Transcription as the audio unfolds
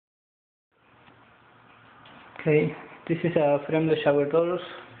Okay, this is a frameless shower doors,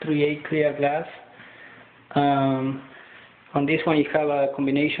 3A clear glass. On this one you have a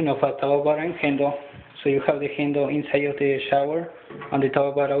combination of a towel bar and handle. So you have the handle inside of the shower and the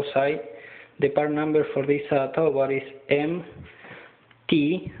towel bar outside. The part number for this towel bar is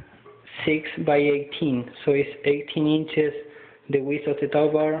MT6/18. So it's 18 inches the width of the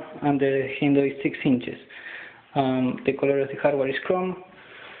towel bar and the handle is 6 inches. The color of the hardware is chrome.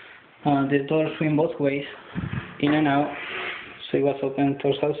 The doors swing both ways, in and out. So it was open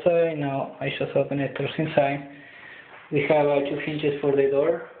towards outside, now I just open it towards inside. We have 2 hinges for the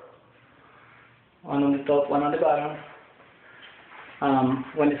door, one on the top, one on the bottom.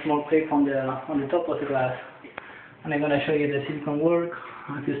 One small clip on the top of the glass. And I'm going to show you the silicone work.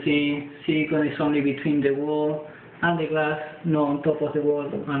 As you see, silicone is only between the wall and the glass, not on top of the wall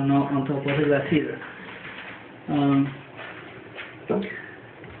and not on top of the glass either.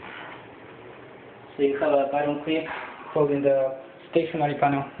 So you have a bottom clip holding the stationary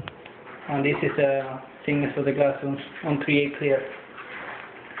panel, and this is the thickness of the glass on 3A clear.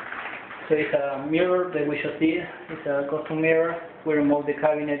 So it's a mirror that we just did. It's a custom mirror. We removed the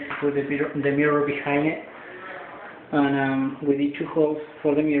cabinet with the mirror behind it, and we did 2 holes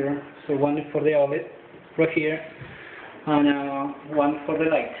for the mirror. So one is for the outlet right here, and one for the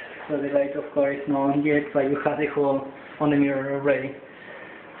light. So the light, of course, is not on yet, but you have the hole on the mirror already.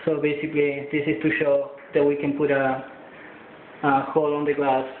 So basically, this is to show that we can put a hole on the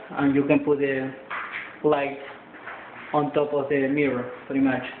glass, and you can put the light on top of the mirror, pretty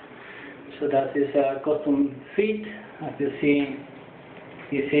much. So that is a custom fit. As you see,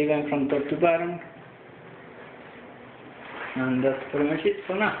 it's even from top to bottom. And that's pretty much it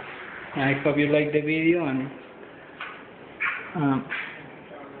for now. I hope you like the video, and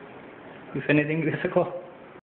if anything, give us a call.